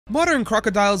Modern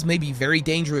crocodiles may be very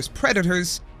dangerous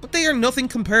predators, but they are nothing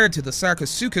compared to the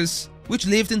Sarcosuchus, which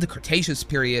lived in the Cretaceous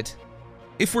period.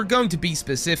 If we're going to be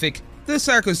specific, the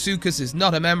Sarcosuchus is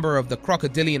not a member of the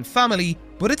crocodilian family,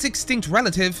 but its extinct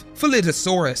relative,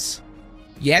 Pholidosaurus.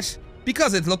 Yet,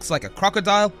 because it looks like a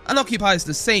crocodile and occupies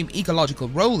the same ecological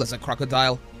role as a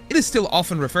crocodile, it is still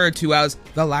often referred to as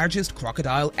the largest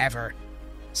crocodile ever.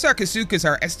 Sarcosuchus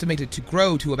are estimated to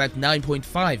grow to about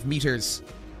 9.5 meters.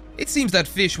 It seems that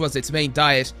fish was its main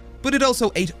diet, but it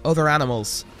also ate other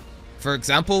animals. For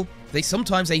example, they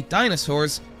sometimes ate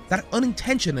dinosaurs that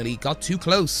unintentionally got too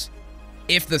close.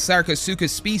 If the Sarcosuchus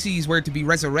species were to be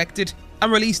resurrected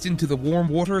and released into the warm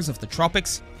waters of the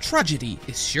tropics, tragedy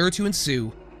is sure to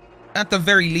ensue. At the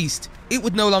very least, it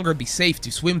would no longer be safe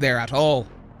to swim there at all.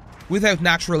 Without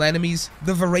natural enemies,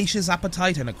 the voracious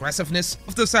appetite and aggressiveness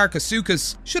of the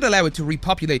Sarcosuchus should allow it to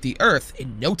repopulate the Earth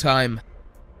in no time.